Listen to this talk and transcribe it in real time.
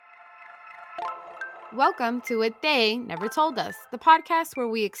Welcome to What They Never Told Us, the podcast where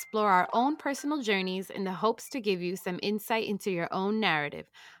we explore our own personal journeys in the hopes to give you some insight into your own narrative.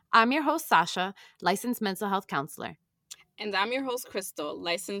 I'm your host, Sasha, licensed mental health counselor. And I'm your host, Crystal,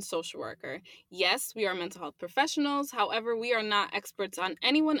 licensed social worker. Yes, we are mental health professionals. However, we are not experts on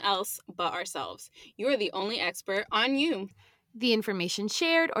anyone else but ourselves. You are the only expert on you. The information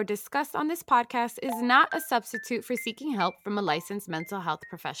shared or discussed on this podcast is not a substitute for seeking help from a licensed mental health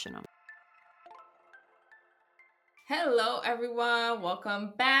professional. Hello, everyone.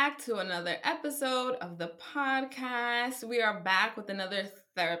 Welcome back to another episode of the podcast. We are back with another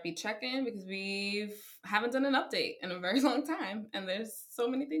therapy check-in because we haven't done an update in a very long time, and there's so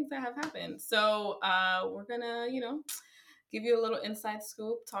many things that have happened. So we're gonna, give you a little inside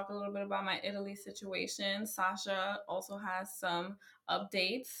scoop, talk a little bit about my Italy situation. Sasha also has some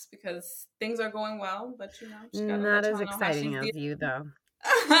updates because things are going well, but she gotta Not let as y'all know how exciting she's as dealing. you, though.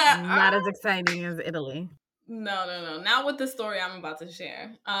 Not as exciting as Italy. No, not with the story I'm about to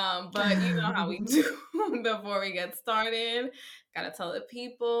share. But you know how we do before we get started. Gotta tell the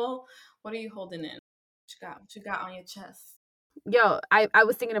people, what are you holding in? What you got on your chest? Yo, I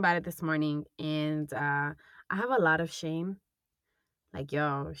was thinking about it this morning, and I have a lot of shame. Like,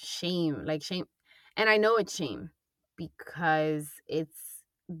 yo, shame. Like, shame. And I know it's shame because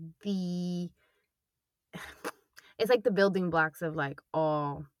the it's like the building blocks of like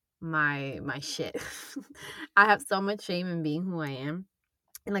all my shit. I have so much shame in being who I am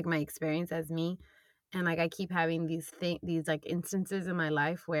and like my experience as me. And like I keep having these like instances in my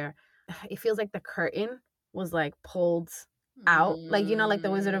life where it feels like the curtain was like pulled out, like like the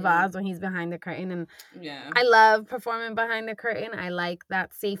Wizard of Oz when he's behind the curtain. And Yeah. I love performing behind the curtain. I like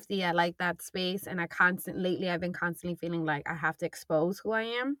that safety, I like that space. And I've been constantly feeling like I have to expose who I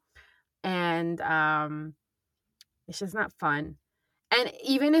am. And it's just not fun. And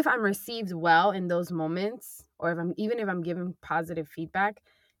even if I'm received well in those moments, or if I'm given positive feedback,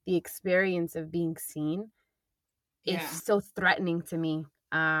 the experience of being seen is so threatening to me.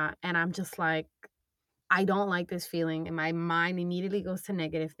 And I'm just like, I don't like this feeling. And my mind immediately goes to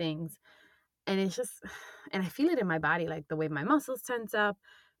negative things. And it's just, and I feel it in my body, like the way my muscles tense up.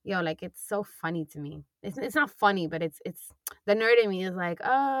 Yo, like it's so funny to me. It's not funny, but it's the nerd in me is like,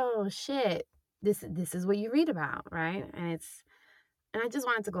 oh shit, this is what you read about, right? And I just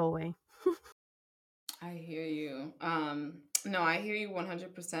want it to go away. I hear you. No, I hear you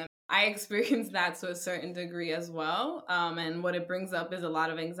 100%. I experienced that to a certain degree as well. And what it brings up is a lot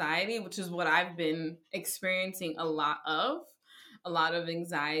of anxiety, which is what I've been experiencing a lot of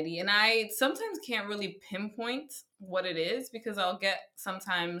anxiety. And I sometimes can't really pinpoint what it is because I'll get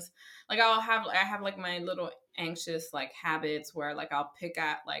sometimes like I have like my little anxious like habits where like I'll pick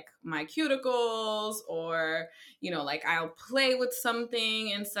at like my cuticles or like I'll play with something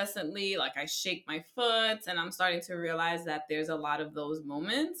incessantly, like I shake my foot, and I'm starting to realize that there's a lot of those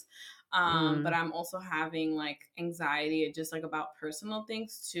moments. But I'm also having like anxiety just like about personal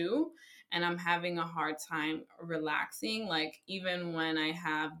things too. And I'm having a hard time relaxing, like even when I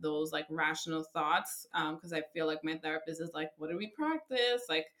have those like rational thoughts, because I feel like my therapist is like, what do we practice?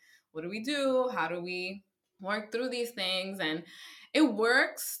 Like, what do we do? How do we work through these things? And it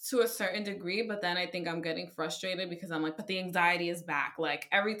works to a certain degree, but then I think I'm getting frustrated because I'm like, but the anxiety is back. Like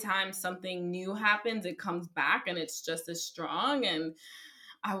every time something new happens, it comes back and it's just as strong. And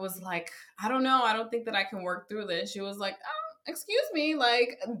I was like, I don't know. I don't think that I can work through this. She was like, excuse me,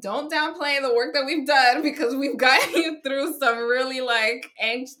 like, don't downplay the work that we've done because we've gotten you through some really like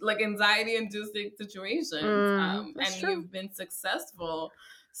anxiety inducing situations. And True. you've been successful.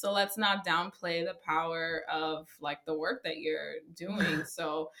 So let's not downplay the power of like the work that you're doing.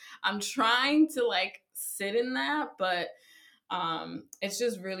 So I'm trying to like sit in that, but it's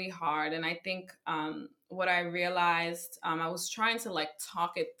just really hard. And I think what I realized, I was trying to like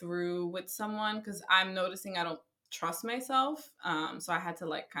talk it through with someone because I'm noticing I don't trust myself. So I had to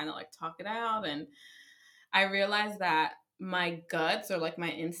like kind of like talk it out. And I realized that my guts or like my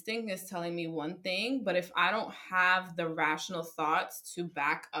instinct is telling me one thing, but if I don't have the rational thoughts to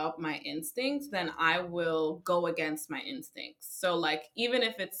back up my instincts, then I will go against my instincts. So like even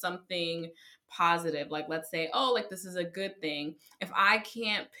if it's something positive, like let's say, oh, like this is a good thing, if I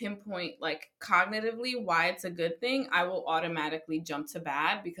can't pinpoint like cognitively why it's a good thing, I will automatically jump to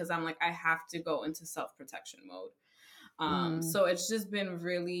bad because I'm like, I have to go into self-protection mode. So it's just been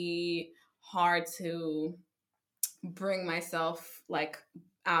really hard to bring myself like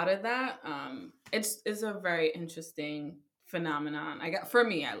out of that. It's a very interesting phenomenon, I got, for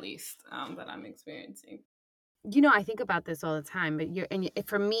me at least, that I'm experiencing. I think about this all the time, but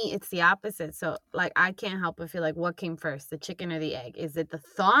for me, it's the opposite. So, like, I can't help but feel like, what came first, the chicken or the egg? Is it the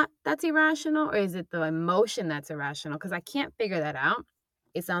thought that's irrational, or is it the emotion that's irrational? Because I can't figure that out.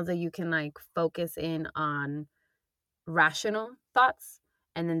 It sounds like you can, like, focus in on rational thoughts,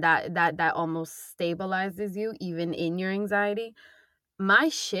 and then that almost stabilizes you even in your anxiety. My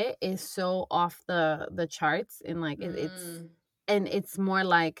shit is so off the charts, and like it's more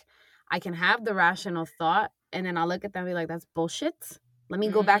like I can have the rational thought, and then I'll look at them and be like, that's bullshit. Let me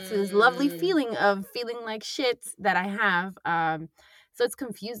go back to this lovely feeling of feeling like shit that I have. So it's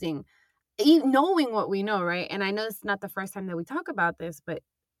confusing, knowing what we know, right? And I know it's not the first time that we talk about this, but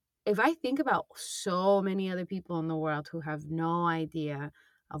if I think about so many other people in the world who have no idea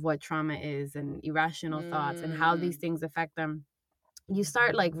of what trauma is and irrational thoughts and how these things affect them, you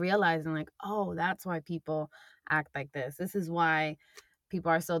start like realizing like, oh, that's why people act like this. This is why people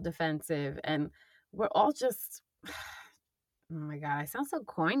are so defensive, and we're all just oh my god, I sound so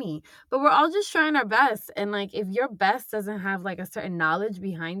corny, but we're all just trying our best. And like, if your best doesn't have like a certain knowledge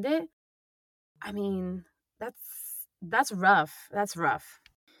behind it, I mean, that's rough. That's rough.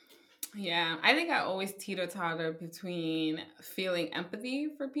 Yeah, I think I always teeter-totter between feeling empathy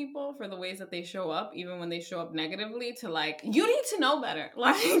for people for the ways that they show up, even when they show up negatively, to like, you need to know better.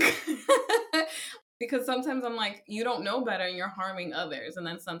 Like, because sometimes I'm like, you don't know better and you're harming others. And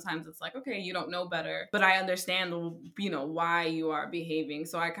then sometimes it's like, okay, you don't know better, but I understand, why you are behaving.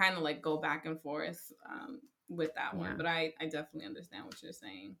 So I kind of like go back and forth with that one. But I definitely understand what you're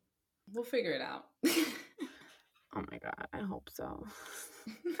saying. We'll figure it out. Oh my God, I hope so.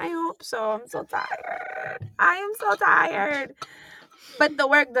 I hope so. I'm so tired. I am so tired. But the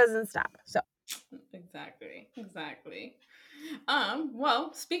work doesn't stop. So Exactly.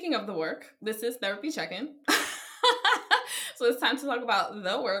 Well, speaking of the work, this is Therapy Check-In. So it's time to talk about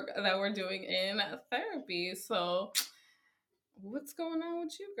the work that we're doing in therapy. So what's going on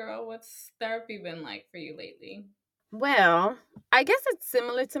with you, girl? What's therapy been like for you lately? Well, I guess it's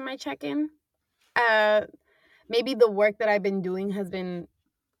similar to my check-in. Maybe the work that I've been doing has been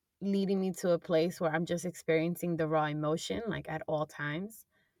leading me to a place where I'm just experiencing the raw emotion, like at all times.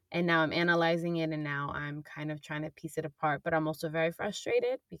 And now I'm analyzing it, and now I'm kind of trying to piece it apart. But I'm also very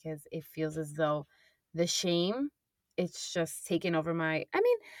frustrated because it feels as though the shame, it's just taken over I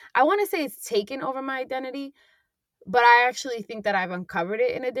want to say it's taken over my identity, but I actually think that I've uncovered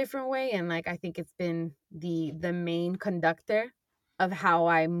it in a different way. And like, I think it's been the main conductor of how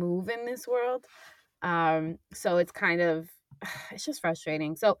I move in this world. So it's kind of, it's just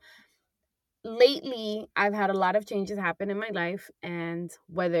frustrating. So lately, I've had a lot of changes happen in my life, and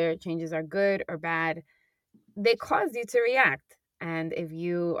whether changes are good or bad, they cause you to react. And if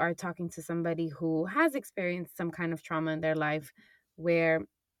you are talking to somebody who has experienced some kind of trauma in their life where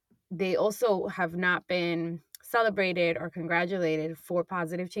they also have not been celebrated or congratulated for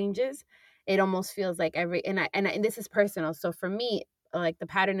positive changes, it almost feels like and this is personal. So for me, like, the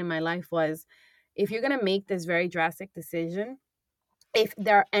pattern in my life was, if you're going to make this very drastic decision, if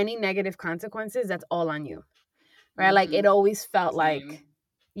there are any negative consequences, that's all on you, right? Mm-hmm. Like, it always felt like,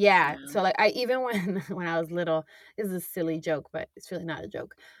 yeah. So like, I even when I was little, this is a silly joke, but it's really not a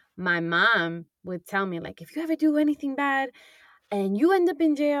joke. My mom would tell me, like, if you ever do anything bad and you end up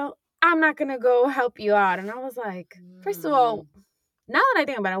in jail, I'm not gonna go help you out. And I was like, first of all, now that I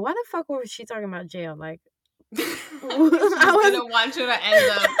think about it, why the fuck was she talking about jail? Like, I didn't want you to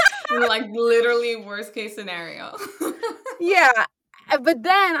end up in like literally worst case scenario. Yeah. But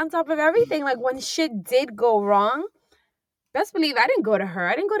then on top of everything, like, when shit did go wrong, best believe I didn't go to her.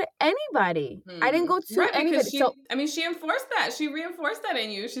 I didn't go to anybody. I didn't go to anybody. She enforced that. She reinforced that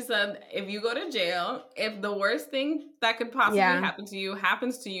in you. She said, if you go to jail, if the worst thing that could possibly happen to you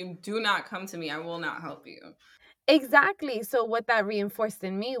happens to you, do not come to me. I will not help you. Exactly. So what that reinforced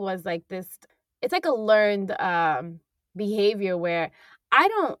in me was like this, it's like a learned behavior where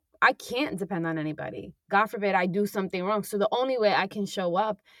I can't depend on anybody. God forbid I do something wrong. So the only way I can show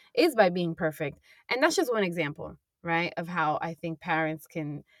up is by being perfect. And that's just one example, right, of how I think parents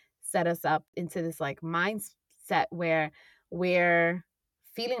can set us up into this like mindset where we're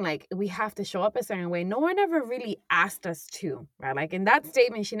feeling like we have to show up a certain way. No one ever really asked us to, right? Like, in that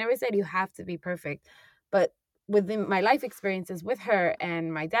statement, she never said you have to be perfect. But within my life experiences with her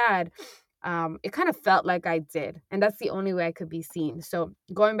and my dad, it kind of felt like I did. And that's the only way I could be seen. So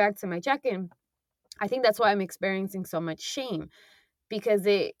going back to my check-in, I think that's why I'm experiencing so much shame, because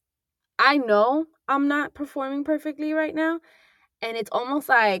I know I'm not performing perfectly right now. And it's almost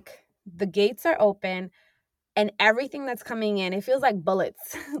like the gates are open and everything that's coming in, it feels like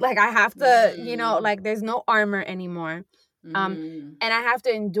bullets. Like, I have to, like, there's no armor anymore. And I have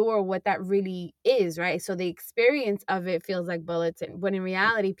to endure what that really is, right? So the experience of it feels like bullets, when in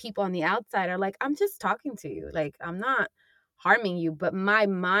reality, people on the outside are like, I'm just talking to you. Like, I'm not harming you, but my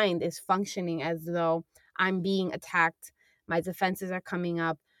mind is functioning as though I'm being attacked. My defenses are coming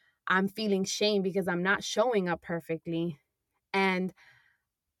up. I'm feeling shame because I'm not showing up perfectly. And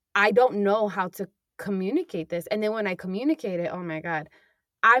I don't know how to communicate this. And then when I communicate it, oh my God,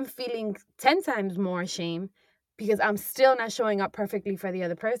 I'm feeling 10 times more shame because I'm still not showing up perfectly for the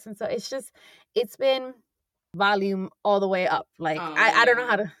other person. So it's been volume all the way up. Like, I don't know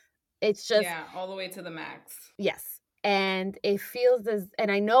how to, it's just. Yeah, all the way to the max. Yes. And it feels and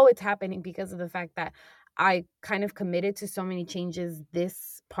I know it's happening because of the fact that I kind of committed to so many changes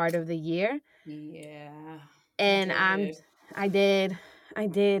this part of the year. Yeah. And I did.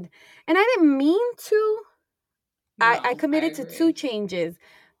 And I didn't mean to. I committed to 2 changes,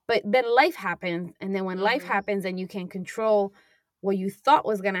 but then life happens. And then when life happens and you can't control what you thought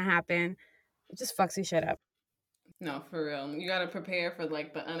was going to happen, it just fucks your shit up. No, for real. You got to prepare for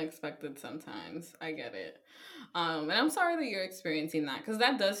like the unexpected sometimes. I get it. And I'm sorry that you're experiencing that because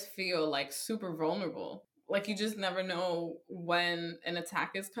that does feel like super vulnerable. Like you just never know when an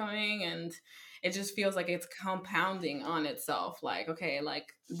attack is coming, and it just feels like it's compounding on itself. Like, okay, like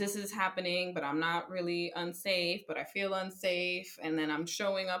this is happening, but I'm not really unsafe, but I feel unsafe. And then I'm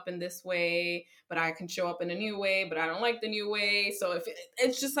showing up in this way, but I can show up in a new way, but I don't like the new way. So if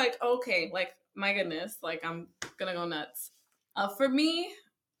it's just like, okay, like, my goodness, like I'm gonna go nuts. For me,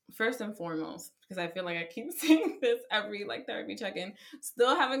 first and foremost, because I feel like I keep saying this every like therapy check-in,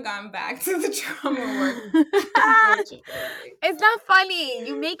 still haven't gone back to the trauma work. It's not funny.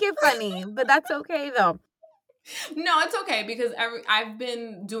 You make it funny, but that's okay though. No, it's okay because I've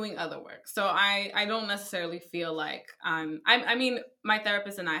been doing other work, so I don't necessarily feel like I mean, my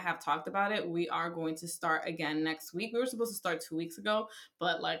therapist and I have talked about it. We are going to start again next week. We were supposed to start 2 weeks ago,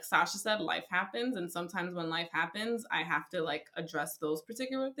 but like Sasha said, life happens, and sometimes when life happens, I have to like address those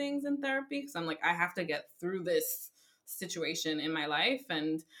particular things in therapy because I'm like I have to get through this situation in my life.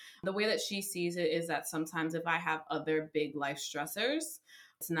 And the way that she sees it is that sometimes if I have other big life stressors,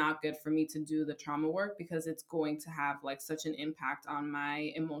 it's not good for me to do the trauma work because it's going to have like such an impact on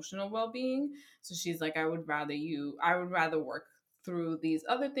my emotional well-being. So she's like, I would rather work through these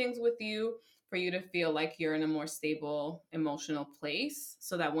other things with you for you to feel like you're in a more stable emotional place,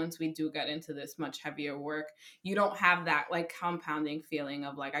 so that once we do get into this much heavier work, you don't have that like compounding feeling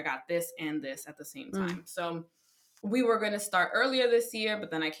of like I got this and this at the same time. So we were going to start earlier this year, but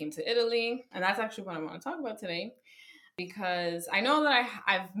then I came to Italy, and that's actually what I want to talk about today. Because I know that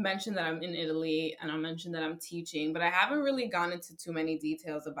I've mentioned that I'm in Italy and I mentioned that I'm teaching, but I haven't really gone into too many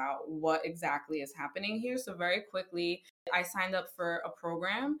details about what exactly is happening here. So very quickly, I signed up for a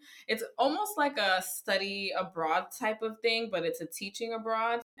program. It's almost like a study abroad type of thing, but it's a teaching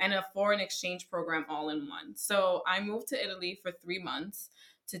abroad and a foreign exchange program all in one. So I moved to Italy for 3 months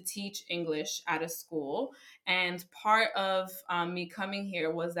to teach English at a school. And part of me coming here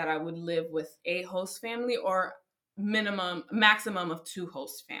was that I would live with a host family or maximum of 2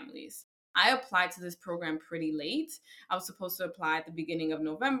 host families. I applied to this program pretty late. I was supposed to apply at the beginning of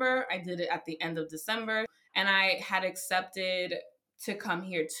November. I did it at the end of December, and I had accepted to come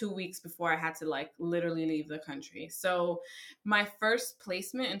here 2 weeks before I had to like literally leave the country. So my first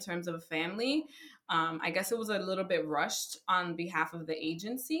placement in terms of a family, I guess it was a little bit rushed on behalf of the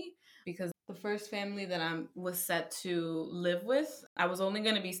agency because the first family that I was set to live with, I was only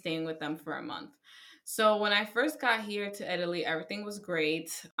going to be staying with them for a month. So when I first got here to Italy, everything was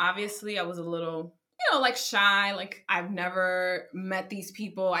great. Obviously, I was a little, like shy. Like I've never met these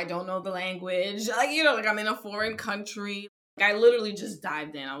people. I don't know the language. Like, like I'm in a foreign country. Like I literally just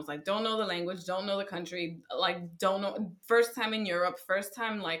dived in. I was like, don't know the language, don't know the country, like don't know. First time in Europe, first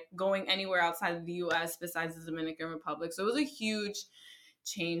time like going anywhere outside of the US besides the Dominican Republic. So it was a huge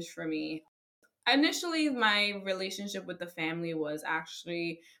change for me. Initially, my relationship with the family was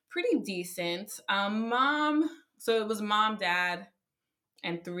actually pretty decent. So it was mom, dad,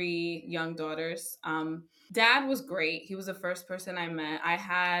 and 3 young daughters. Dad was great. He was the first person I met. I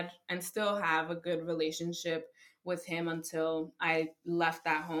had and still have a good relationship with him until I left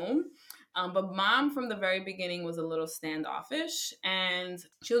that home. But mom from the very beginning was a little standoffish and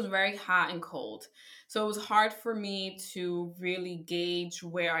she was very hot and cold. So it was hard for me to really gauge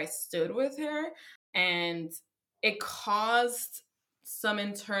where I stood with her. And it caused some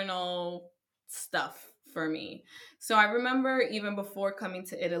internal stuff for me. So I remember even before coming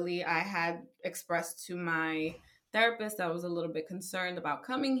to Italy, I had expressed to my therapist that I was a little bit concerned about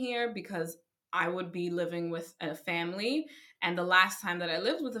coming here because I would be living with a family. And the last time that I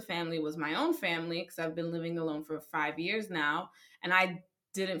lived with a family was my own family, because I've been living alone for 5 years now. And I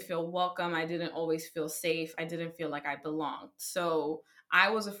didn't feel welcome. I didn't always feel safe. I didn't feel like I belonged. So I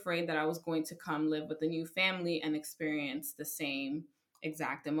was afraid that I was going to come live with a new family and experience the same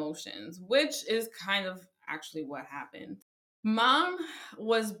exact emotions, which is kind of actually what happened. Mom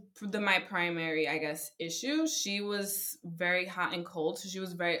was my primary, I guess, issue. She was very hot and cold, so she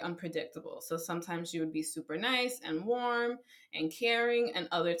was very unpredictable. So sometimes she would be super nice and warm and caring, and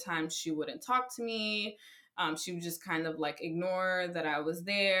other times she wouldn't talk to me. She would just kind of like ignore that I was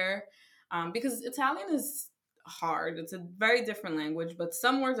there, because Italian is hard. It's a very different language, but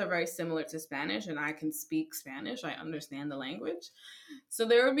some words are very similar to Spanish, and I can speak Spanish. I understand the language. So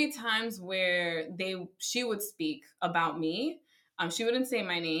there would be times where she would speak about me. She wouldn't say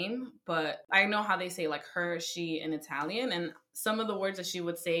my name, but I know how they say like her, she in Italian, and some of the words that she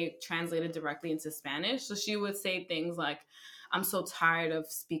would say translated directly into Spanish. So she would say things like, "I'm so tired of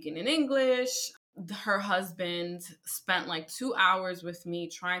speaking in English." Her husband spent like 2 hours with me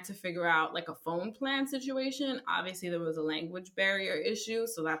trying to figure out like a phone plan situation. Obviously, there was a language barrier issue,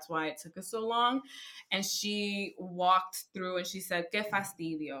 so that's why it took us so long. And she walked through and she said, "Que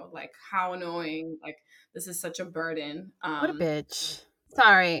fastidio," like how annoying, like this is such a burden. What a bitch.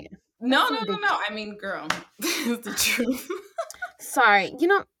 Sorry. No, That's no, some no, bitch. no. I mean, girl, it's the truth. Sorry. You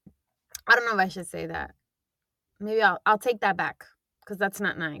know, I don't know if I should say that. Maybe I'll take that back, because that's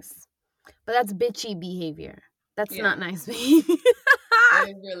not nice. But that's bitchy behavior. That's Yeah. not nice behavior.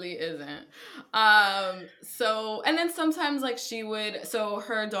 It really isn't. So, and then sometimes like so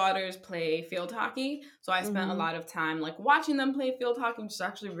her daughters play field hockey. So I spent a lot of time like watching them play field hockey, which is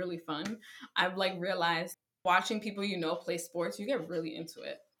actually really fun. I've like realized watching people, play sports, you get really into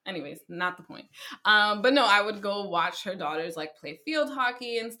it. Anyways, not the point. But no, I would go watch her daughters like play field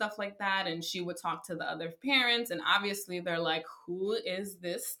hockey and stuff like that. And she would talk to the other parents. And obviously they're like, who is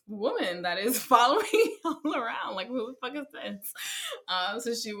this woman that is following all around? Like, who the fuck is this?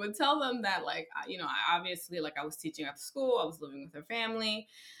 So she would tell them that like, I obviously like I was teaching at the school, I was living with her family.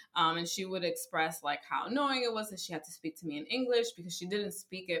 And she would express like how annoying it was that she had to speak to me in English because she didn't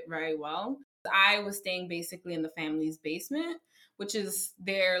speak it very well. I was staying basically in the family's basement, which is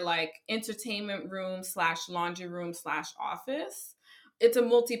their like entertainment room / laundry room / office. It's a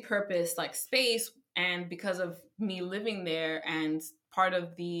multi-purpose like space. And because of me living there, and part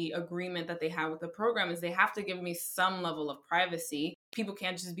of the agreement that they have with the program is they have to give me some level of privacy. People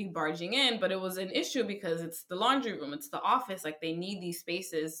can't just be barging in, but it was an issue because it's the laundry room, it's the office, like they need these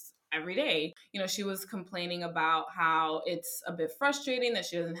spaces every day. She was complaining about how it's a bit frustrating that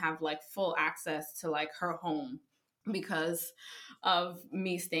she doesn't have like full access to like her home because of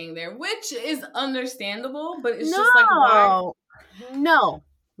me staying there, which is understandable, but it's just like, why? No,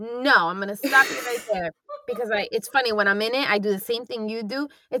 I'm gonna stop you right there, because it's funny, when I'm in it, I do the same thing you do.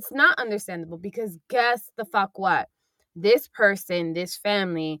 It's not understandable, because guess the fuck what? This person, this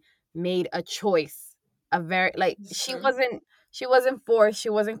family made a choice. A very like she wasn't forced, she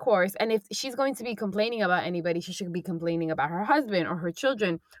wasn't coerced. And if she's going to be complaining about anybody, she should be complaining about her husband or her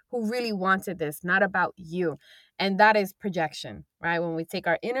children who really wanted this, not about you. And that is projection, right? When we take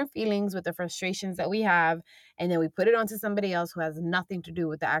our inner feelings with the frustrations that we have, and then we put it onto somebody else who has nothing to do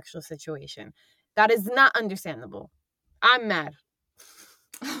with the actual situation. That is not understandable. I'm mad.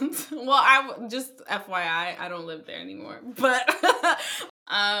 Well, I just FYI, I don't live there anymore. But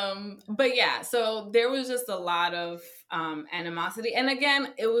yeah, so there was just a lot of animosity. And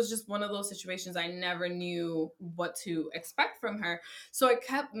again, it was just one of those situations I never knew what to expect from her. So it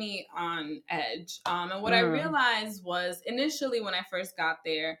kept me on edge. And what I realized was initially when I first got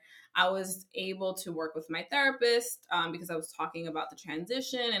there, I was able to work with my therapist because I was talking about the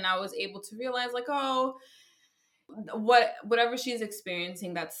transition, and I was able to realize like, oh, whatever she's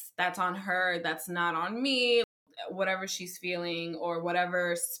experiencing, that's on her, that's not on me. Whatever she's feeling or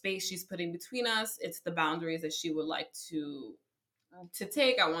whatever space she's putting between us, it's the boundaries that she would like to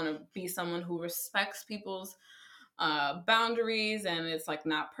take. I want to be someone who respects people's boundaries, and it's like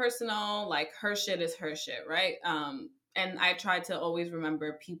not personal. Like her shit is her shit, right? And I try to always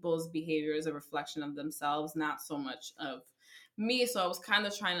remember people's behavior is a reflection of themselves, not so much of me. So I was kind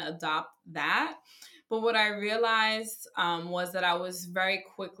of trying to adopt that. But what I realized was that I was very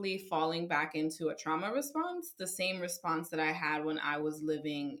quickly falling back into a trauma response, the same response that I had when I was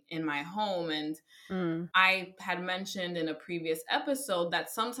living in my home. And I had mentioned in a previous episode that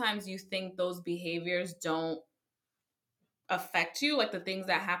sometimes you think those behaviors don't affect you, like the things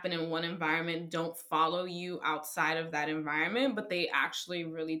that happen in one environment don't follow you outside of that environment, but they actually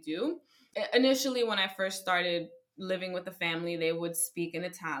really do. Initially, when I first started living with the family, they would speak in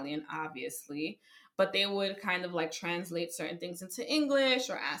Italian, obviously, but they would kind of like translate certain things into English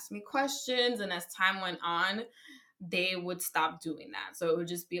or ask me questions. And as time went on, they would stop doing that. So it would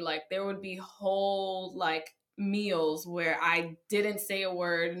just be like, there would be whole like meals where I didn't say a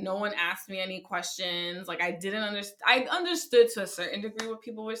word. No one asked me any questions. Like I didn't understand. I understood to a certain degree what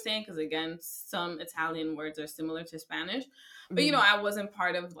people were saying. Cause again, some Italian words are similar to Spanish, but you know, I wasn't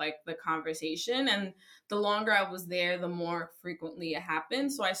part of like the conversation. And the longer I was there, the more frequently it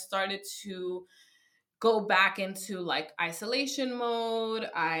happened. So I started to go back into like isolation mode.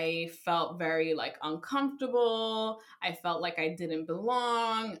 I felt very like uncomfortable. I felt like I didn't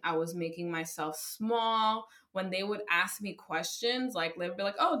belong. I was making myself small. When they would ask me questions, like they'd be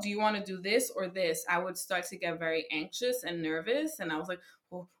like, "Oh, do you want to do this or this?" I would start to get very anxious and nervous, and I was like,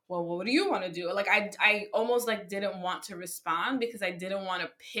 well, what do you want to do? Like I almost like didn't want to respond because I didn't want to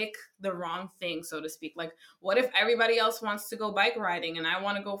pick the wrong thing, so to speak. Like, what if everybody else wants to go bike riding and I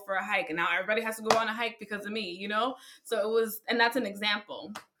want to go for a hike, and now everybody has to go on a hike because of me, you know? So it was, and that's an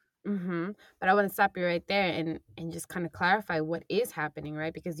example. But I want to stop you right there and just kind of clarify what is happening,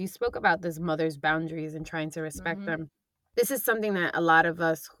 right? Because you spoke about this mother's boundaries and trying to respect them. This is something that a lot of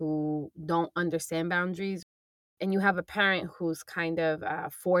us who don't understand boundaries, and you have a parent who's kind of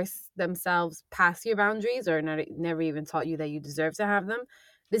forced themselves past your boundaries or never even taught you that you deserve to have them.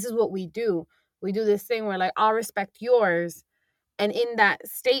 This is what we do. We do this thing where like, I'll respect yours. And in that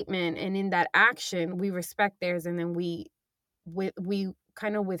statement and in that action, we respect theirs. And then we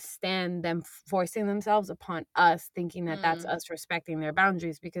kind of withstand them forcing themselves upon us, thinking that that's us respecting their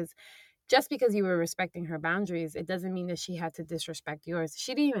boundaries. Because just because you were respecting her boundaries, it doesn't mean that she had to disrespect yours.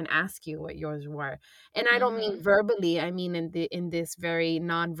 She didn't even ask you what yours were. And I don't mean verbally. I mean in this very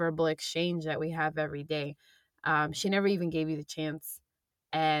nonverbal exchange that we have every day. She never even gave you the chance.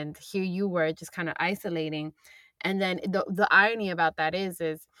 And here you were just kind of isolating. And then the irony about that is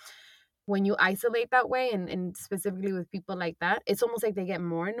when you isolate that way, and specifically with people like that, it's almost like they get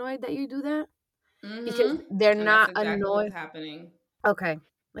more annoyed that you do that. Because they're and not that's exactly annoyed. what's happening. Okay.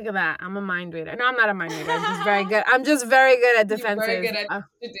 Look at that. I'm a mind reader. No, I'm not a mind reader. I'm just very good. I'm just very good at defenses. You're very good at what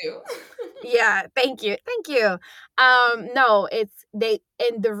to do. Yeah, thank you. No, it's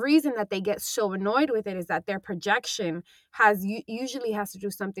and the reason that they get so annoyed with it is that their projection usually has to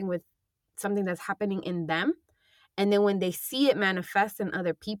do something with something that's happening in them. And then when they see it manifest in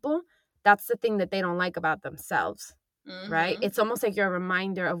other people, that's the thing that they don't like about themselves. Right? It's almost like you're a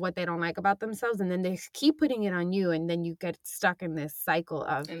reminder of what they don't like about themselves, and then they keep putting it on you, and then you get stuck in this cycle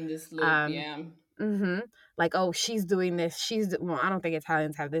of in this loop. Like, oh, she's doing this. Well, I don't think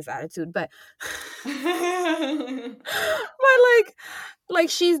Italians have this attitude, but like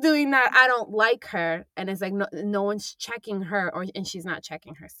she's doing that. I don't like her, and it's like no one's checking her, and she's not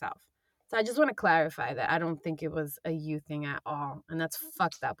checking herself. So I just want to clarify that I don't think it was a you thing at all, and that's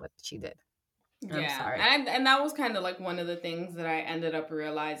fucked up what she did. Yeah, sorry. And that was kind of like one of the things that I ended up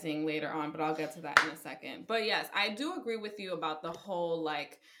realizing later on, but I'll get to that in a second. But yes, I do agree with you about the whole,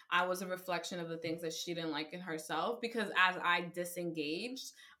 like, I was a reflection of the things that she didn't like in herself, because as I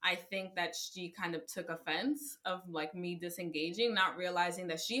disengaged, I think that she kind of took offense of like me disengaging, not realizing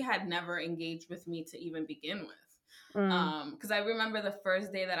that she had never engaged with me to even begin with. Because I remember the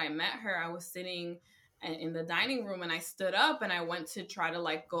first day that I met her, I was sitting in the dining room and I stood up and I went to try to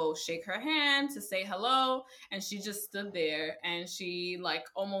like go shake her hand to say hello, and she just stood there and she like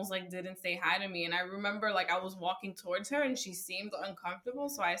almost like didn't say hi to me. And I remember like I was walking towards her and she seemed uncomfortable,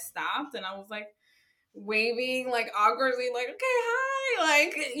 so I stopped and I was like waving like awkwardly, like, okay, hi,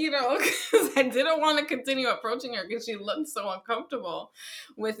 like, you know, because I didn't want to continue approaching her because she looked so uncomfortable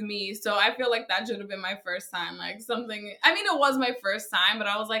with me. So I feel like that should have been my first time, like something, I mean, it was my first time, but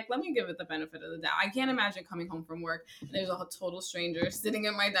I was like, let me give it the benefit of the doubt. I can't imagine coming home from work and there's a total stranger sitting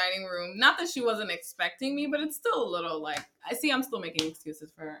in my dining room. Not that she wasn't expecting me, but it's still a little like, I see I'm still making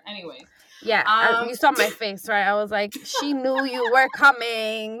excuses for her. Anyway. Yeah, you saw my face, right? I was like, she knew you were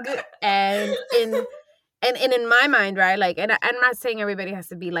coming. And in my mind, right, like, and I'm not saying everybody has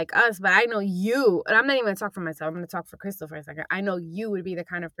to be like us, but I know you, and I'm not even going to talk for myself. I'm going to talk for Crystal for a second. I know you would be the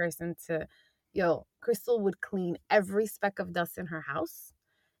kind of person Crystal would clean every speck of dust in her house,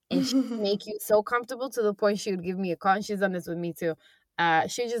 and she'd make you so comfortable to the point she would give me a call, and she's done this with me too.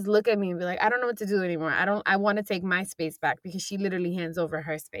 She'd just look at me and be like, I don't know what to do anymore. I want to take my space back, because she literally hands over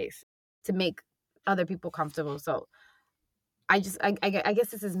her space to make other people comfortable. So I guess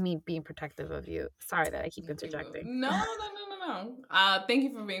this is me being protective of you. Sorry that I keep interjecting. No. Thank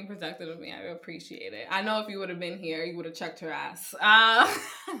you for being protective of me. I appreciate it. I know if you would have been here, you would have checked her ass. But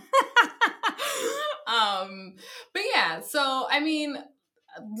yeah, so I mean,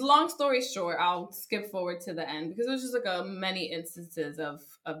 long story short, I'll skip forward to the end because it was just like many instances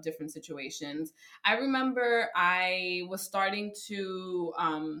of different situations. I remember I was starting to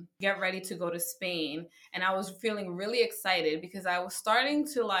get ready to go to Spain, and I was feeling really excited because I was starting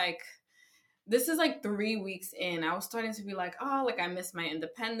to like, this is like 3 weeks in, I was starting to be like, oh, like I miss my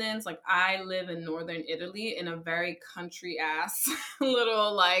independence. Like I live in northern Italy in a very country ass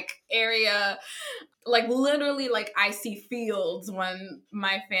little like area. Like literally, like I see fields when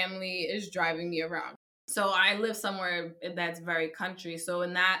my family is driving me around. So I live somewhere that's very country. So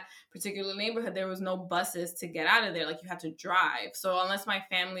in that particular neighborhood, there was no buses to get out of there. Like you had to drive. So unless my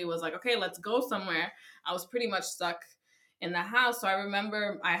family was like, okay, let's go somewhere, I was pretty much stuck in the house. So I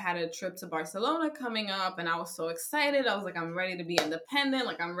remember I had a trip to Barcelona coming up and I was so excited. I was like, I'm ready to be independent.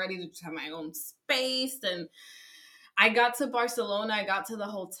 Like I'm ready to have my own space. And I got to Barcelona, I got to the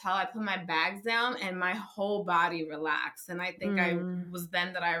hotel, I put my bags down and my whole body relaxed. And I think I was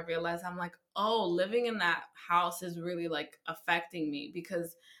then that I realized, I'm like, oh, living in that house is really like affecting me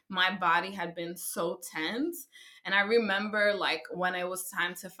because my body had been so tense. And I remember like when it was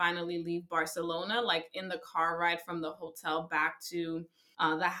time to finally leave Barcelona, like in the car ride from the hotel back to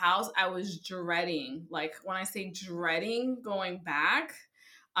the house, I was dreading, like when I say dreading going back,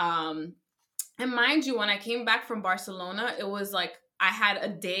 and mind you, when I came back from Barcelona, it was like I had a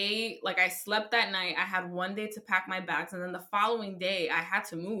day, like I slept that night. I had one day to pack my bags. And then the following day, I had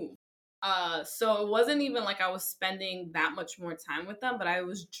to move. So it wasn't even like I was spending that much more time with them, but I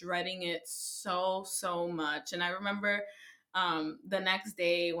was dreading it so, so much. And I remember the next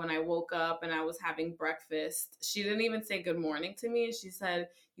day when I woke up and I was having breakfast, she didn't even say good morning to me. She said,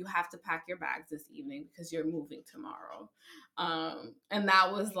 you have to pack your bags this evening because you're moving tomorrow. And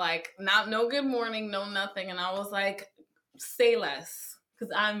that was like, no good morning, no nothing. And I was like, say less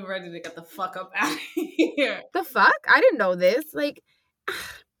because I'm ready to get the fuck up out of here. The fuck? I didn't know this. Like,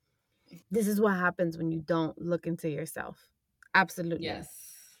 this is what happens when you don't look into yourself. Absolutely.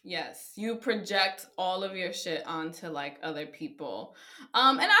 Yes. You project all of your shit onto like other people.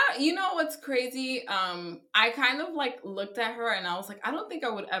 You know what's crazy? I kind of like looked at her and I was like, I don't think I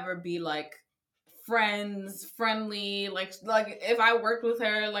would ever be like friendly. Like if I worked with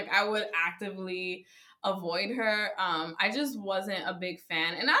her, like I would actively avoid her. I just wasn't a big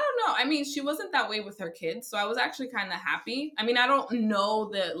fan. And I don't know. I mean, she wasn't that way with her kids. So I was actually kind of happy. I mean, I don't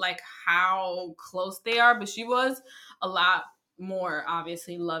know that like how close they are, but she was a lot more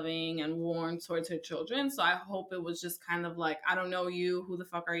obviously loving and warm towards her children. So I hope it was just kind of like, I don't know you, who the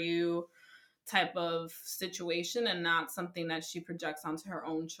fuck are you type of situation and not something that she projects onto her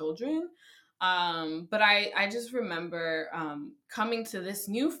own children. But I just remember coming to this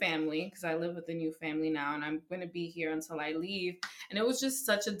new family because I live with a new family now and I'm going to be here until I leave. And it was just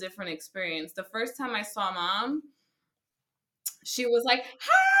such a different experience. The first time I saw Mom, she was like,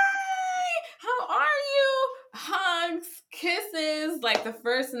 hi, how are you? Hugs, kisses. Like the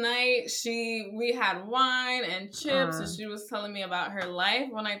first night we had wine and chips and she was telling me about her life.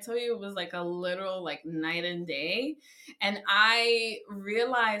 When I tell you it was like a literal like night and day. And I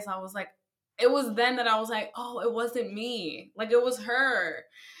realized I was like, it was then that I was like, oh, it wasn't me. Like it was her.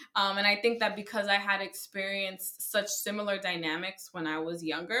 And I think that because I had experienced such similar dynamics when I was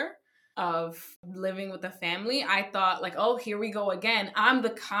younger, of living with a family, I thought like, oh, here we go again. I'm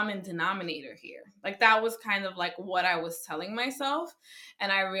the common denominator here. Like that was kind of like what I was telling myself.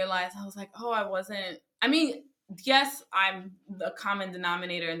 And I realized I was like, oh, I mean, yes, I'm the common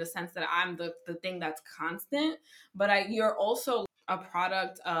denominator in the sense that I'm the thing that's constant, but you're also a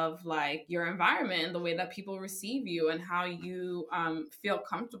product of like your environment and the way that people receive you and how you feel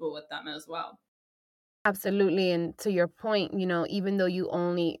comfortable with them as well. Absolutely. And to your point, you know, even though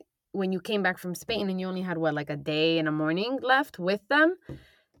when you came back from Spain and you only had like a day and a morning left with them,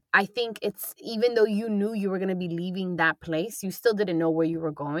 I think it's, even though you knew you were going to be leaving that place, you still didn't know where you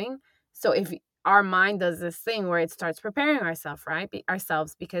were going. So if our mind does this thing where it starts preparing ourselves, right?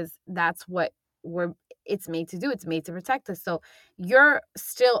 Ourselves, because that's what it's made to do. It's made to protect us. So you're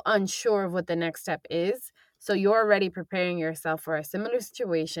still unsure of what the next step is. So you're already preparing yourself for a similar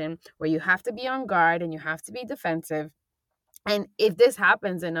situation where you have to be on guard and you have to be defensive. And if this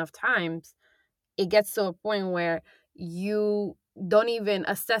happens enough times, it gets to a point where you don't even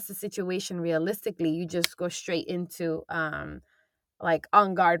assess the situation realistically. You just go straight into like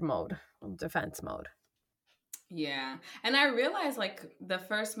on guard mode, defense mode. Yeah. And I realized like the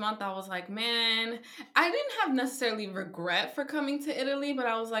first month I was like, man, I didn't have necessarily regret for coming to Italy, but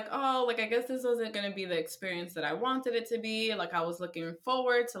I was like, oh, like I guess this wasn't going to be the experience that I wanted it to be. Like I was looking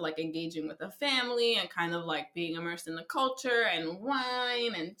forward to like engaging with a family and kind of like being immersed in the culture and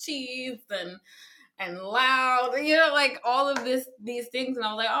wine and cheese and loud, like all of these things. And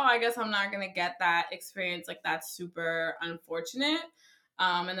I was like, oh, I guess I'm not going to get that experience. Like, that's super unfortunate.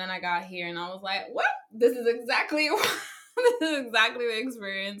 And then I got here and I was like, what? This is exactly the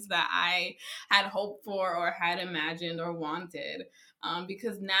experience that I had hoped for or had imagined or wanted.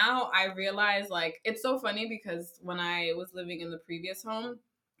 Because now I realize, like, it's so funny because when I was living in the previous home,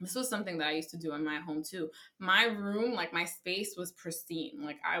 this was something that I used to do in my home too. My room, like my space was pristine.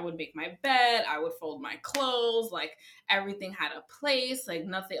 Like I would make my bed, I would fold my clothes, like everything had a place, like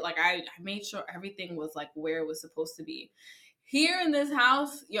nothing, like I made sure everything was like where it was supposed to be. Here in this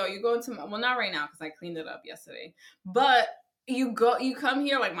house, you go into well, not right now because I cleaned it up yesterday, but you come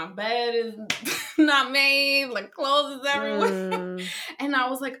here, like my bed is not made, like clothes is everywhere. And I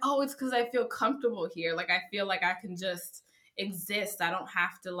was like, oh, it's because I feel comfortable here. Like I feel like I can just exist. I don't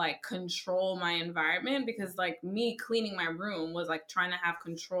have to like control my environment, because like me cleaning my room was like trying to have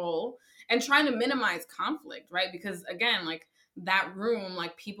control and trying to minimize conflict, right? Because again, like that room,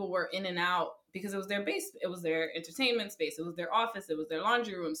 like people were in and out because it was their base, it was their entertainment space, it was their office, it was their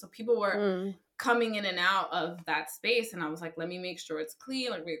laundry room. So people were coming in and out of that space. And I was like, let me make sure it's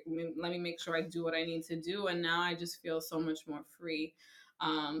clean. Like, let me make sure I do what I need to do. And now I just feel so much more free.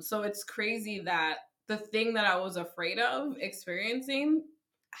 So it's crazy that the thing that I was afraid of experiencing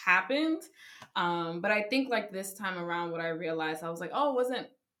happened. But I think like this time around, what I realized, I was like, oh,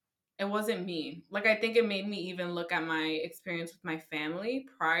 it wasn't me. Like, I think it made me even look at my experience with my family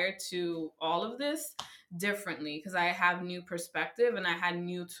prior to all of this differently, because I have new perspective and I had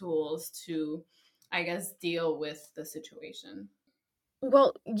new tools to, I guess, deal with the situation.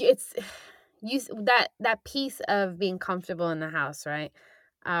 Well, it's that piece of being comfortable in the house, right?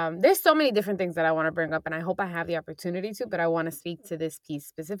 There's so many different things that I want to bring up, and I hope I have the opportunity to, but I want to speak to this piece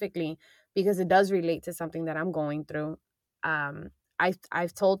specifically because it does relate to something that I'm going through.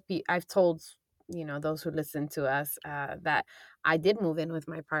 I've told those who listen to us that I did move in with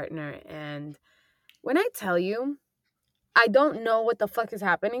my partner, and when I tell you, I don't know what the fuck is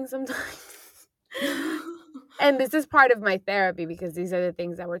happening sometimes. And this is part of my therapy because these are the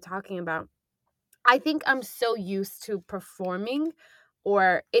things that we're talking about. I think I'm so used to performing,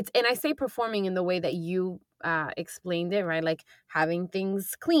 and I say performing in the way that you explained it, right? Like having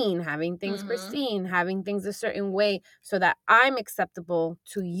things clean, having things pristine, having things a certain way so that I'm acceptable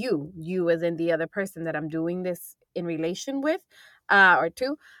to you as in the other person that I'm doing this in relation with or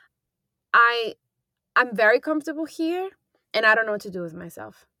to. I'm very comfortable here, and I don't know what to do with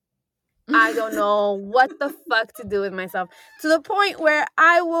myself. I don't know what the fuck to do with myself, to the point where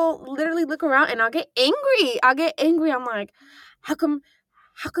I will literally look around and I'll get angry. I'm like, how come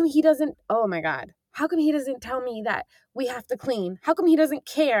he doesn't, oh my God, how come he doesn't tell me that we have to clean? How come he doesn't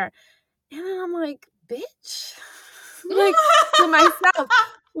care? And then I'm like, bitch, like to myself,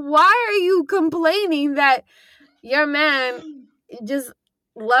 why are you complaining that your man just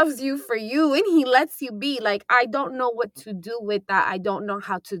loves you for you and he lets you be? Like, I don't know what to do with that. I don't know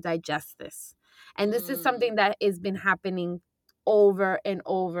how to digest this. And this is something that has been happening over and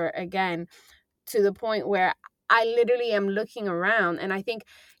over again, to the point where I literally am looking around. And I think,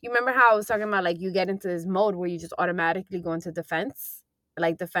 you remember how I was talking about, like, you get into this mode where you just automatically go into defense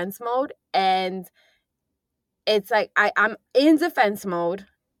mode. And it's like I'm in defense mode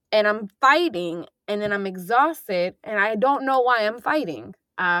and I'm fighting, and then I'm exhausted and I don't know why I'm fighting.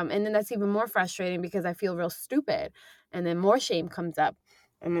 And then that's even more frustrating because I feel real stupid, and then more shame comes up,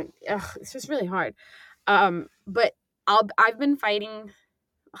 and then, it's just really hard. But I've been fighting.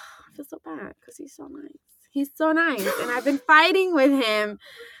 I feel so bad because he's so nice. He's so nice, and I've been fighting with him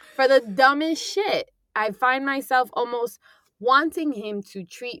for the dumbest shit. I find myself almost wanting him to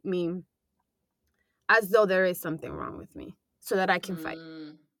treat me as though there is something wrong with me so that I can fight.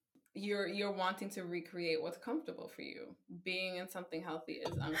 You're wanting to recreate what's comfortable for you. Being in something healthy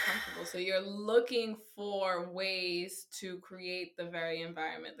is uncomfortable. So you're looking for ways to create the very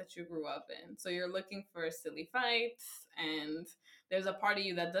environment that you grew up in. So you're looking for silly fights, and there's a part of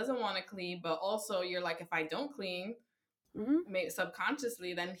you that doesn't want to clean, but also you're like, if I don't clean,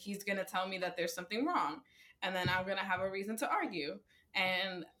 subconsciously, then he's going to tell me that there's something wrong. And then I'm going to have a reason to argue.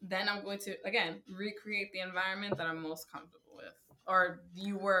 And then I'm going to, again, recreate the environment that I'm most comfortable with, or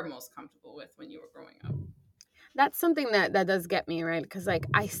you were most comfortable with when you were growing up. That's something that does get me, right? Because, like,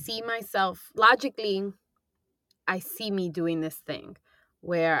 I see myself, logically, I see me doing this thing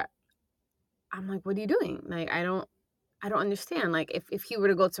where I'm like, what are you doing? Like, I don't understand. Like, if he were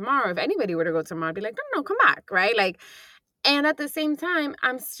to go tomorrow, if anybody were to go tomorrow, I'd be like, no, come back, right? Like, and at the same time,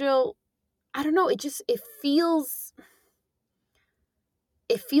 I'm still, I don't know, it feels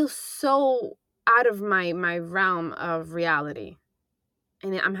so out of my realm of reality.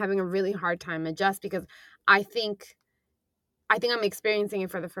 And I'm having a really hard time adjust because I think I'm experiencing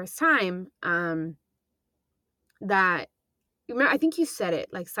it for the first time. That, remember, I think you said it,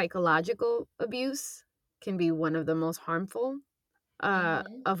 like psychological abuse can be one of the most harmful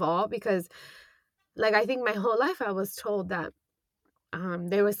Mm-hmm. of all, because like I think my whole life I was told that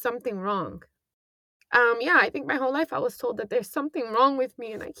there was something wrong. Yeah, I think my whole life I was told that there's something wrong with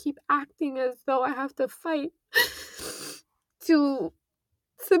me, and I keep acting as though I have to fight to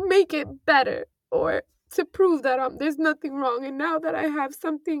make it better, or to prove that there's nothing wrong. And now that I have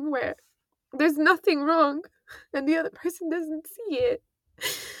something where there's nothing wrong and the other person doesn't see it,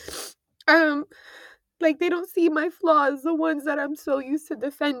 like they don't see my flaws, the ones that I'm so used to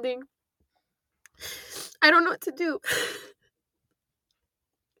defending, I don't know what to do.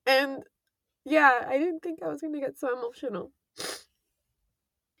 And yeah, I didn't think I was going to get so emotional.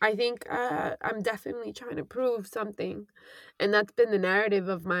 I think I'm definitely trying to prove something, and that's been the narrative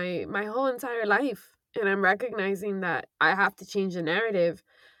of my whole entire life. And I'm recognizing that I have to change the narrative,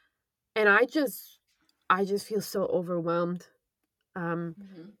 and I just feel so overwhelmed.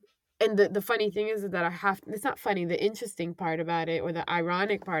 Mm-hmm. And the funny thing is that it's not funny. The interesting part about it, or the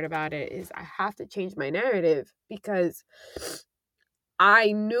ironic part about it, is I have to change my narrative, because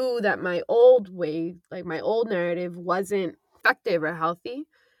I knew that my old way, like my old narrative, wasn't effective or healthy.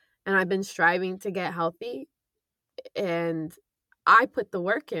 And I've been striving to get healthy, and I put the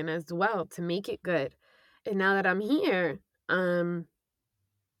work in as well to make it good. And now that I'm here, I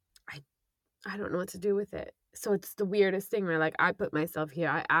I don't know what to do with it. So it's the weirdest thing where, like, I put myself here.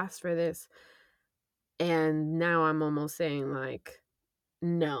 I asked for this, and now I'm almost saying like,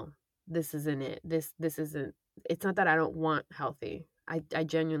 no, this isn't it. This isn't. It's not that I don't want healthy. I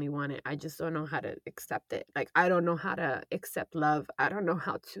genuinely want it. I just don't know how to accept it. Like, I don't know how to accept love. I don't know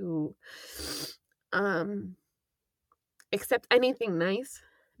how to um accept anything nice,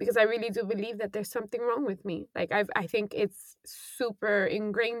 because I really do believe that there's something wrong with me. Like, I think it's super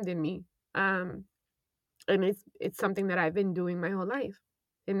ingrained in me. Um and it's something that I've been doing my whole life.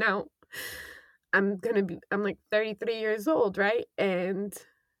 And now I'm like 33 years old, right? And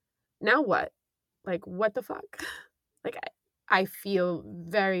now what? Like, what the fuck? Like, I feel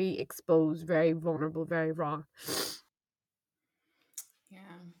very exposed, very vulnerable, very raw. Yeah.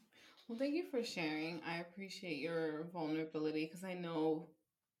 Well, thank you for sharing. I appreciate your vulnerability because I know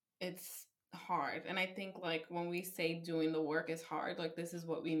it's hard. And I think like when we say doing the work is hard, like this is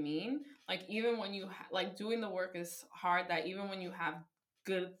what we mean. Like even when you like doing the work is hard, that even when you have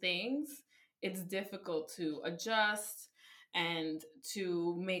good things, it's difficult to adjust and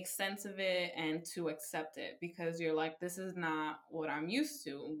to make sense of it and to accept it, because you're like, this is not what I'm used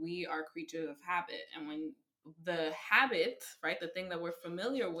to. We are creatures of habit. And when the habit, right, the thing that we're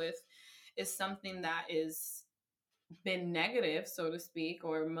familiar with is something that is been negative, so to speak,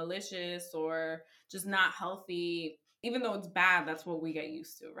 or malicious, or just not healthy, even though it's bad, that's what we get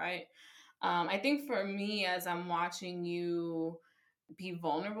used to, right? I think for me, as I'm watching you be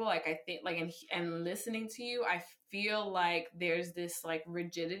vulnerable, like I think like and listening to you, I feel like there's this like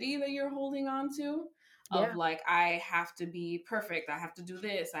rigidity that you're holding on to, of Yeah. like, I have to be perfect, I have to do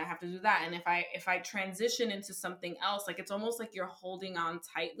this, I have to do that. And if I transition into something else, like it's almost like you're holding on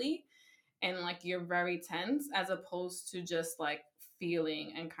tightly and like you're very tense, as opposed to just like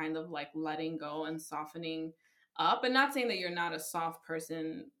feeling and kind of like letting go and softening up. And not saying that you're not a soft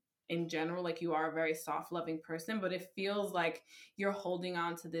person in general, like you are a very soft loving person, but it feels like you're holding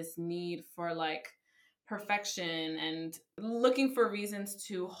on to this need for like perfection and looking for reasons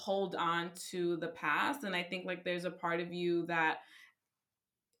to hold on to the past. And I think like there's a part of you that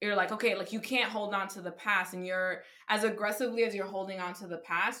you're like, okay, like you can't hold on to the past, and you're, as aggressively as you're holding on to the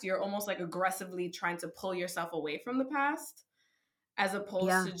past, you're almost like aggressively trying to pull yourself away from the past, as opposed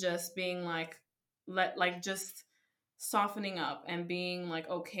Yeah. to just being like, just softening up and being like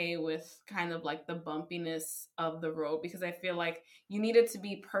okay with kind of like the bumpiness of the road. Because I feel like you need it to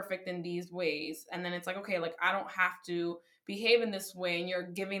be perfect in these ways, and then it's like, okay, like I don't have to behave in this way, and you're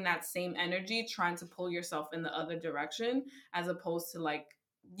giving that same energy trying to pull yourself in the other direction, as opposed to like,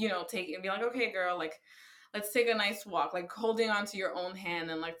 take it and be like, okay, girl, like let's take a nice walk, like holding on to your own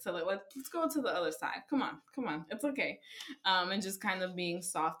hand and like to like, let's go to the other side. Come on, it's okay. And just kind of being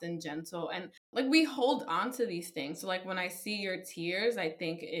soft and gentle. And like we hold on to these things. So like when I see your tears, I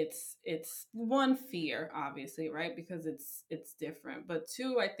think it's one, fear, obviously, right? Because it's different. But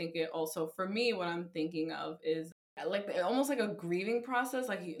two, I think it also, for me, what I'm thinking of is like almost like a grieving process.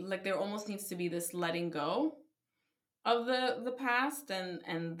 Like there almost needs to be this letting go of the past,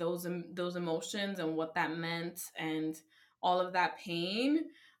 and those emotions and what that meant and all of that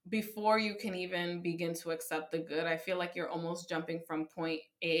pain, before you can even begin to accept the good, I feel like you're almost jumping from point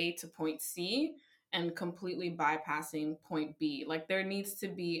A to point C and completely bypassing point B. Like there needs to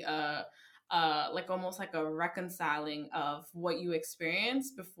be like almost like a reconciling of what you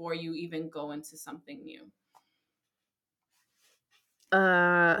experienced before you even go into something new.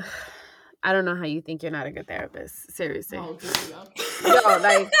 I don't know how you think you're not a good therapist. Seriously. Oh, No,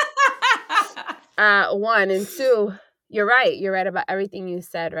 like, one and two, you're right. You're right about everything you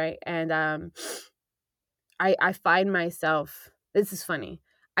said, right? And I find myself, this is funny.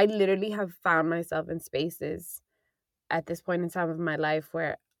 I literally have found myself in spaces at this point in time of my life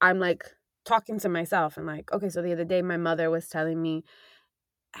where I'm like talking to myself and like, okay, so the other day my mother was telling me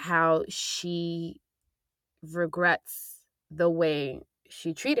how she regrets the way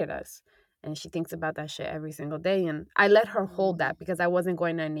she treated us. And she thinks about that shit every single day. And I let her hold that because I wasn't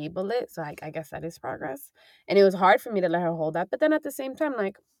going to enable it. So I guess that is progress. And it was hard for me to let her hold that. But then at the same time,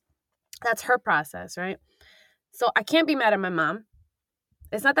 like, that's her process, right? So I can't be mad at my mom.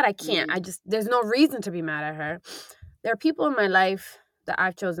 It's not that I can't. There's no reason to be mad at her. There are people in my life that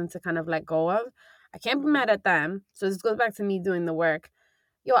I've chosen to kind of let go of. I can't be mad at them. So this goes back to me doing the work.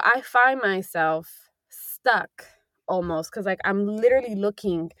 Yo, I find myself stuck almost because like I'm literally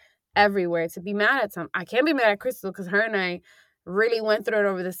looking everywhere to be mad at some. I can't be mad at Crystal because her and I really went through it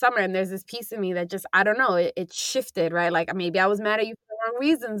over the summer, and there's this piece of me that just, I don't know, it shifted, right? Like maybe I was mad at you for the wrong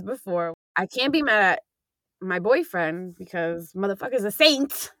reasons before. I can't be mad at my boyfriend because motherfucker's a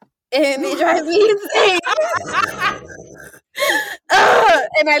saint and he drives me insane.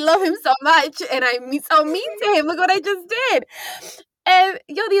 And I love him so much and I'm so mean to him. Look what I just did. And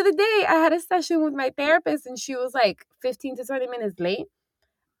the other day I had a session with my therapist and she was like 15 to 20 minutes late.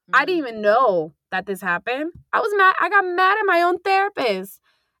 I didn't even know that this happened. I was mad. I got mad at my own therapist.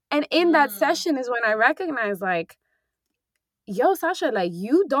 And in that session is when I recognized, like, yo, Sasha, like,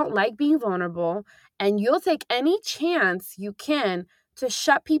 you don't like being vulnerable and you'll take any chance you can to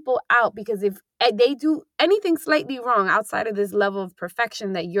shut people out because if they do anything slightly wrong outside of this level of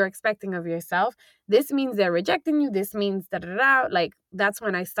perfection that you're expecting of yourself, this means they're rejecting you. This means da-da-da. Like, that's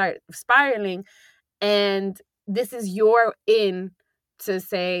when I start spiraling. And this is your in to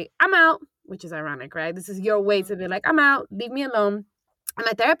say, I'm out, which is ironic, right? This is your way to be like, I'm out, leave me alone. And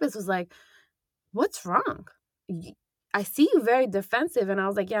my therapist was like, what's wrong? I see you very defensive. And I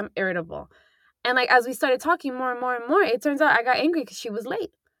was like, yeah, I'm irritable. And like, as we started talking more and more and more, it turns out I got angry because she was late.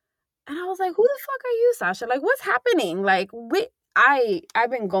 And I was like, who the fuck are you, Sasha? Like, what's happening? Like,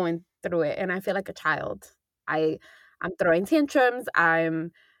 I've been going through it and I feel like a child. I'm throwing tantrums.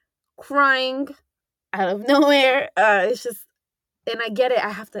 I'm crying out of nowhere. It's just, and I get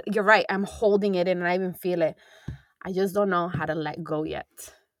it. You're right. I'm holding it in and I even feel it. I just don't know how to let go yet.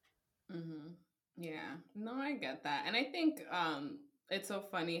 Yeah, no, I get that. And I think it's so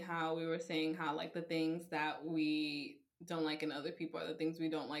funny how we were saying how like the things that we don't like in other people are the things we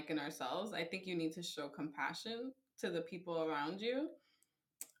don't like in ourselves. I think you need to show compassion to the people around you.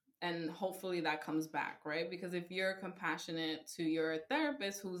 And hopefully that comes back, right? Because if you're compassionate to your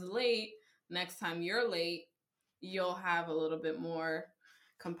therapist who's late, next time you're late, you'll have a little bit more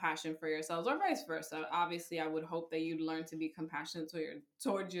compassion for yourselves or vice versa. Obviously, I would hope that you'd learn to be compassionate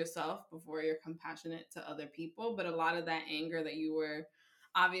towards yourself before you're compassionate to other people. But a lot of that anger that you were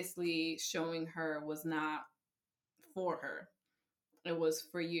obviously showing her was not for her. It was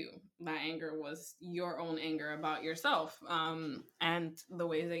for you. That anger was your own anger about yourself and the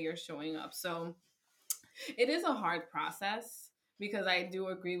ways that you're showing up. So it is a hard process because I do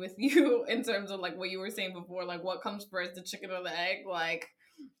agree with you in terms of like what you were saying before, like what comes first, the chicken or the egg? Like,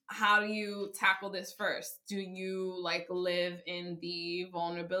 how do you tackle this first? Do you like live in the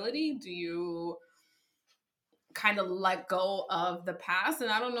vulnerability? Do you kind of let go of the past?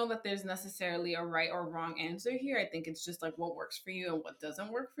 And I don't know that there's necessarily a right or wrong answer here. I think it's just like what works for you and what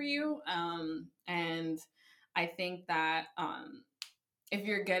doesn't work for you. And I think that if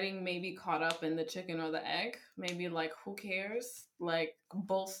you're getting maybe caught up in the chicken or the egg, maybe like who cares? Like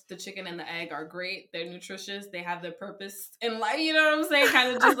both the chicken and the egg are great. They're nutritious. They have their purpose in life. You know what I'm saying?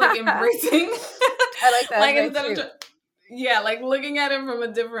 Kind of just like embracing. I like that. Like instead of like looking at it from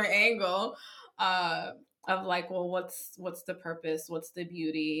a different angle. Of like, well, what's the purpose? What's the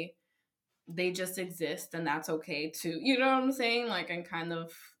beauty? They just exist and that's okay too. You know what I'm saying? Like, and kind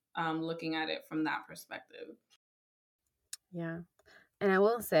of looking at it from that perspective. Yeah. And I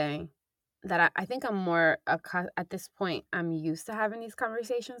will say that I think I'm more, at this point, I'm used to having these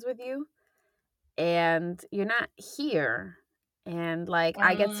conversations with you. And you're not here. And like,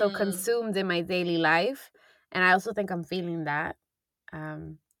 I get so consumed in my daily life. And I also think I'm feeling that.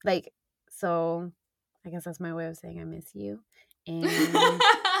 So I guess that's my way of saying I miss you. And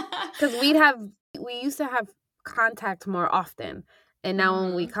Because we used to have contact more often. And now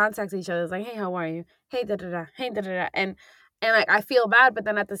when we contact each other, it's like, hey, how are you? Hey, da da da. Hey, da da da. And like, I feel bad, but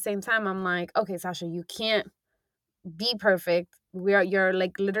then at the same time, I'm like, okay, Sasha, you can't be perfect. You're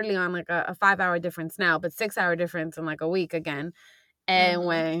like literally on like a 5-hour difference now, but 6-hour difference in like a week again. And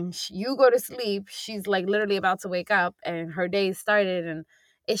when you go to sleep, she's like literally about to wake up and her day started. And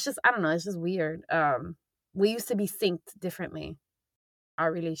it's just, I don't know, it's just weird. We used to be synced differently.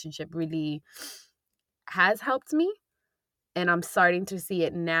 Our relationship really has helped me. And I'm starting to see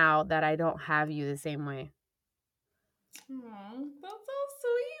it now that I don't have you the same way. Aw, that's so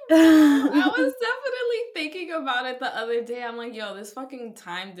sweet. I was definitely thinking about it the other day. I'm like, yo, this fucking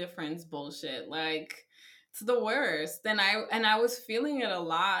time difference bullshit. Like, it's the worst. And I was feeling it a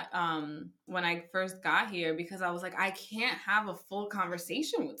lot when I first got here, because I was like, I can't have a full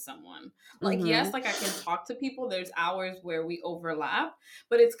conversation with someone. Like, yes, like I can talk to people. There's hours where we overlap,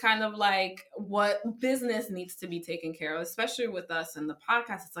 but it's kind of like what business needs to be taken care of, especially with us in the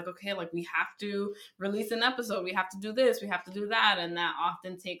podcast. It's like, okay, like we have to release an episode, we have to do this, we have to do that, and that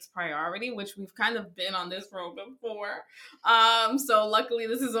often takes priority, which we've kind of been on this road before. So luckily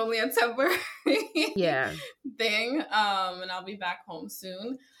this is only a temporary thing, and I'll be back home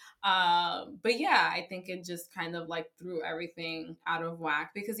soon. But yeah, I think it just kind of like threw everything out of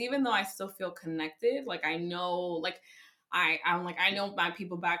whack, because even though I still feel connected, like I know, like I'm like, I know my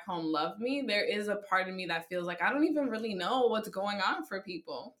people back home love me, there is a part of me that feels like I don't even really know what's going on for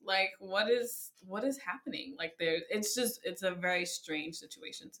people. Like, what is happening? Like, it's a very strange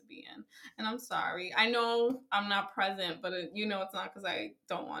situation to be in. And I'm sorry. I know I'm not present, but it's not because I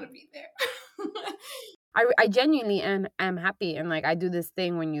don't want to be there. I genuinely am happy. And like, I do this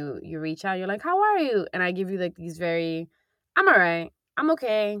thing when you reach out, you're like, how are you? And I give you like these very, I'm all right, I'm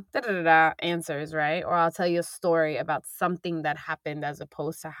okay, da-da-da-da answers, right? Or I'll tell you a story about something that happened as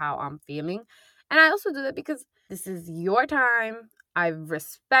opposed to how I'm feeling. And I also do that because this is your time. I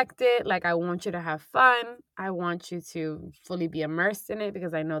respect it. Like, I want you to have fun. I want you to fully be immersed in it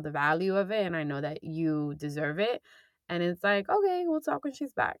because I know the value of it and I know that you deserve it. And it's like, okay, we'll talk when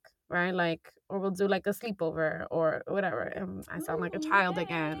she's back, right? Like, or we'll do like a sleepover or whatever. And I sound like a child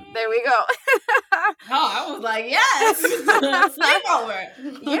again. There we go. Oh, I was like, yes,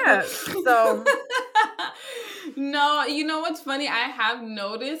 sleepover. Yeah. So no, you know what's funny? I have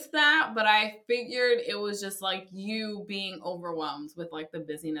noticed that, but I figured it was just like you being overwhelmed with like the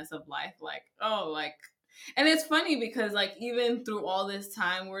busyness of life. Like, oh, like, and it's funny because like even through all this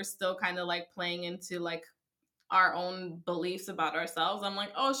time, we're still kind of like playing into like our own beliefs about ourselves. I'm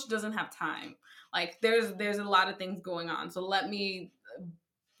like, oh, she doesn't have time. Like, there's a lot of things going on. So let me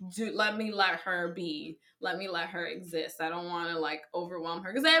let her be. Let me let her exist. I don't want to like overwhelm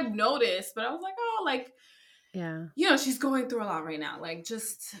her, because I have noticed, but I was like, oh, like, yeah, she's going through a lot right now. Like,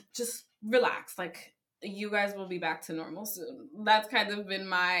 just relax. Like, you guys will be back to normal soon. That's kind of been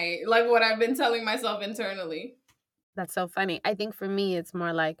my, like, what I've been telling myself internally. That's so funny. I think for me, it's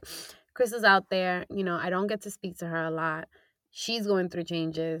more like Chris is out there. I don't get to speak to her a lot. She's going through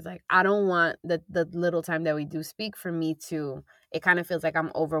changes. Like, I don't want the little time that we do speak for me to, it kind of feels like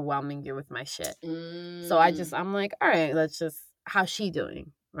I'm overwhelming you with my shit. So I'm like, all right, let's just, how's she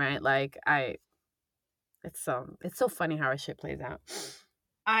doing? Right? Like, it's so funny how our shit plays out.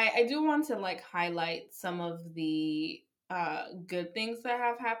 I do want to like highlight some of the good things that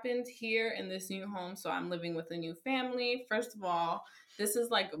have happened here in this new home. So I'm living with a new family. First of all, this is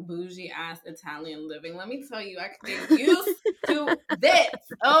like bougie ass Italian living. Let me tell you, I can get used to this.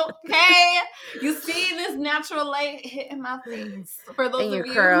 Okay, you see this natural light hitting my face. For those of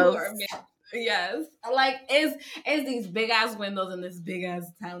you curls. who are, yes, like is these big ass windows in this big ass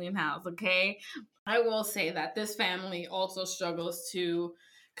Italian house. Okay, I will say that this family also struggles to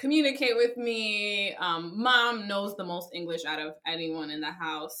communicate with me. Mom knows the most English out of anyone in the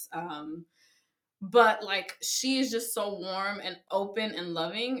house. But like, she is just so warm and open and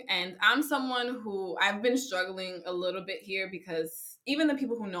loving. And I'm someone who I've been struggling a little bit here, because even the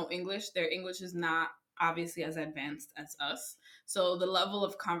people who know English, their English is not obviously as advanced as us. So the level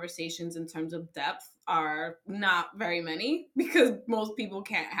of conversations in terms of depth are not very many, because most people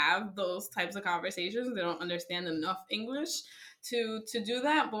can't have those types of conversations. They don't understand enough English to do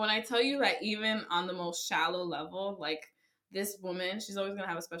that. But when I tell you that even on the most shallow level, like, this woman, she's always gonna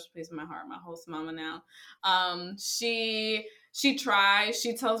have a special place in my heart, my host mama now. She tries,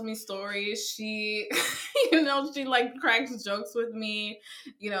 she tells me stories, she she like cracks jokes with me,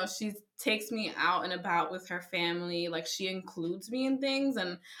 she takes me out and about with her family, like she includes me in things.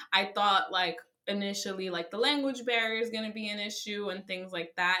 And I thought, like, initially like the language barrier is going to be an issue and things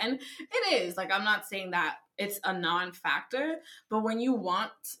like that. And it is, like, I'm not saying that it's a non-factor, but when you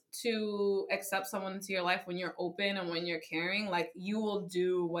want to accept someone into your life, when you're open and when you're caring, like, you will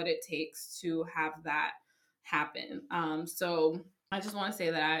do what it takes to have that happen. So I just want to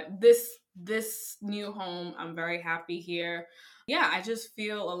say that this new home, I'm very happy here. Yeah, I just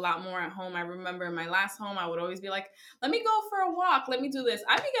feel a lot more at home. I remember in my last home, I would always be like, let me go for a walk. Let me do this.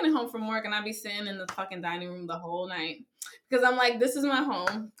 I'd be getting home from work and I'd be sitting in the fucking dining room the whole night. Because I'm like, this is my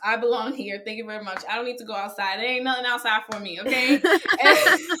home. I belong here. Thank you very much. I don't need to go outside. There ain't nothing outside for me, okay?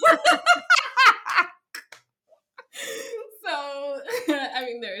 So, I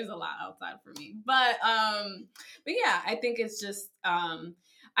mean, there is a lot outside for me. But yeah, I think it's just,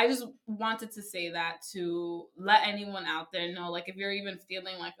 I just wanted to say that to let anyone out there know, like, if you're even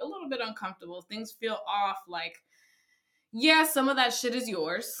feeling like a little bit uncomfortable, things feel off, like, yeah, some of that shit is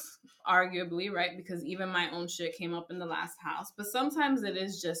yours, arguably, right? Because even my own shit came up in the last house. But sometimes it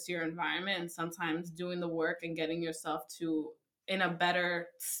is just your environment, and sometimes doing the work and getting yourself to in a better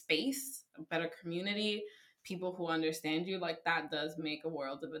space, a better community, people who understand you, like, that does make a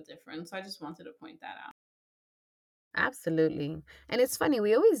world of a difference. So I just wanted to point that out. Absolutely. And it's funny,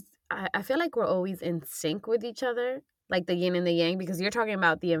 I feel like we're always in sync with each other, like the yin and the yang, because you're talking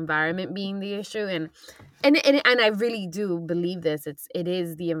about the environment being the issue. And I really do believe this. It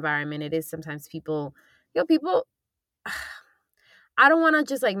is the environment. It is sometimes people, people, I don't want to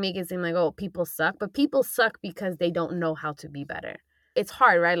just like make it seem like, oh, people suck, but people suck because they don't know how to be better. It's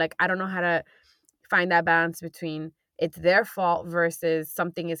hard, right? Like, I don't know how to find that balance between it's their fault versus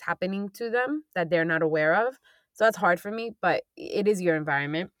something is happening to them that they're not aware of. So that's hard for me, but it is your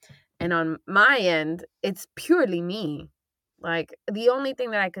environment. And on my end, it's purely me. Like, the only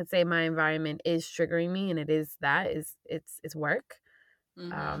thing that I could say my environment is triggering me, and it's work.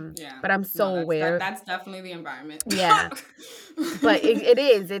 Mm-hmm. Yeah. But I'm so aware. That's definitely the environment. Yeah. But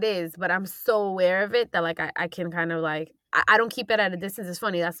it is. But I'm so aware of it that, like, I can kind of, like, I don't keep it at a distance. It's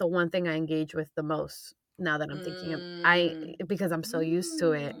funny. That's the one thing I engage with the most now that I'm thinking of, because I'm so used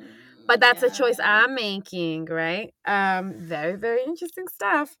to it. But that's a choice I'm making, right? Very, very interesting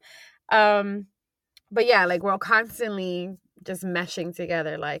stuff. But yeah, like, we're all constantly just meshing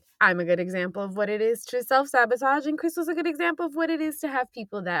together. Like, I'm a good example of what it is to self-sabotage, and Crystal's a good example of what it is to have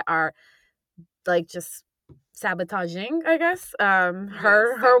people that are, like, just sabotaging, I guess,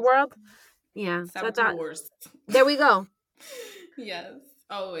 her world. Yeah. Saboteurs. There we go. Yes.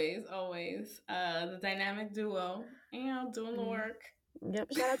 Always. The dynamic duo. Doing the work. Yep.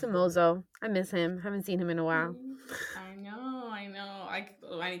 Shout out to Mozo. I miss him. Haven't seen him in a while. I know. I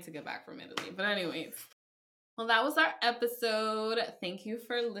need to get back from Italy. But anyways. Well, that was our episode. Thank you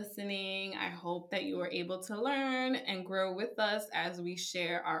for listening. I hope that you were able to learn and grow with us as we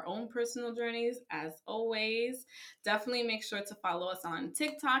share our own personal journeys. As always, definitely make sure to follow us on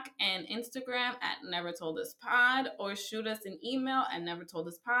TikTok and Instagram at NeverToldUsPod, or shoot us an email at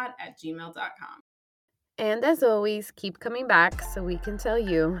nevertolduspod@gmail.com. And as always, keep coming back so we can tell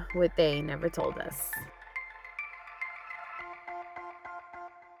you what they never told us.